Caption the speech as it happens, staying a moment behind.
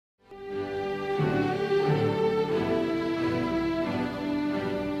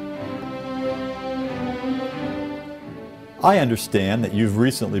I understand that you've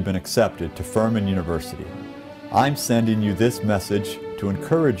recently been accepted to Furman University. I'm sending you this message to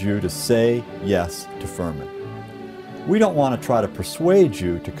encourage you to say yes to Furman. We don't want to try to persuade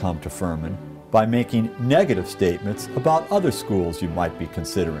you to come to Furman by making negative statements about other schools you might be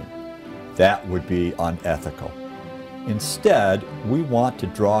considering. That would be unethical. Instead, we want to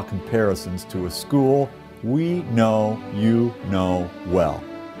draw comparisons to a school we know you know well.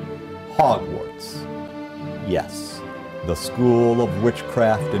 Hogwarts. Yes, the school of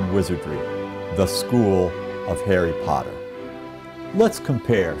witchcraft and wizardry, the school of Harry Potter. Let's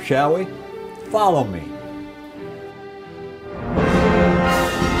compare, shall we? Follow me.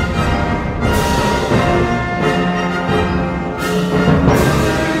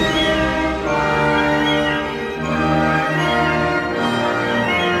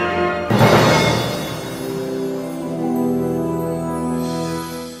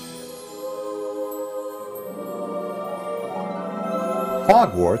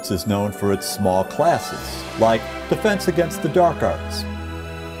 Hogwarts is known for its small classes, like Defense Against the Dark Arts.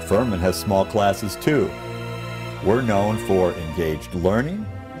 Furman has small classes too. We're known for engaged learning,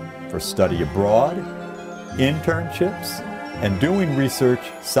 for study abroad, internships, and doing research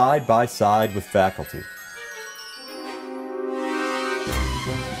side by side with faculty.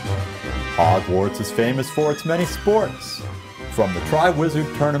 Hogwarts is famous for its many sports, from the Tri-Wizard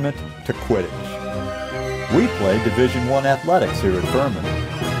Tournament to Quidditch. We play Division I athletics here at Furman.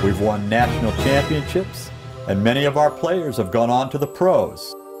 We've won national championships, and many of our players have gone on to the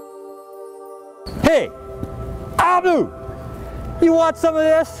pros. Hey, Abu! You want some of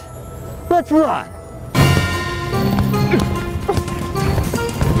this? Let's run!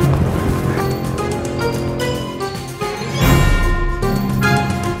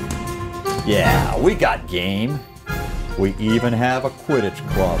 Yeah, we got game. We even have a Quidditch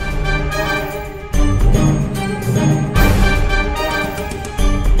club.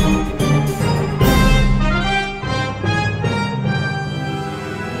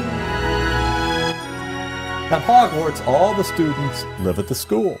 At Hogwarts, all the students live at the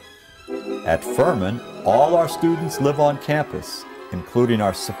school. At Furman, all our students live on campus, including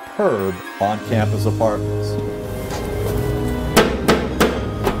our superb on-campus apartments.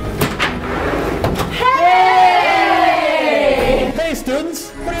 Hey! Hey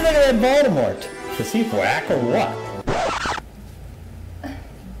students, what do you think of that Voldemort? Is he whack or what?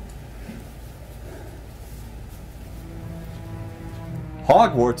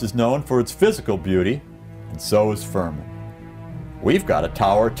 Hogwarts is known for its physical beauty, and so is Furman. We've got a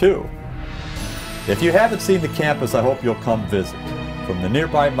tower too. If you haven't seen the campus, I hope you'll come visit. From the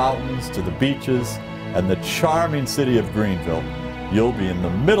nearby mountains to the beaches and the charming city of Greenville, you'll be in the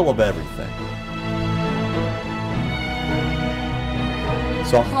middle of everything.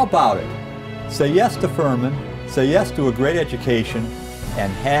 So how about it? Say yes to Furman, say yes to a great education,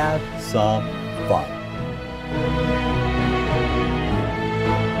 and have some fun.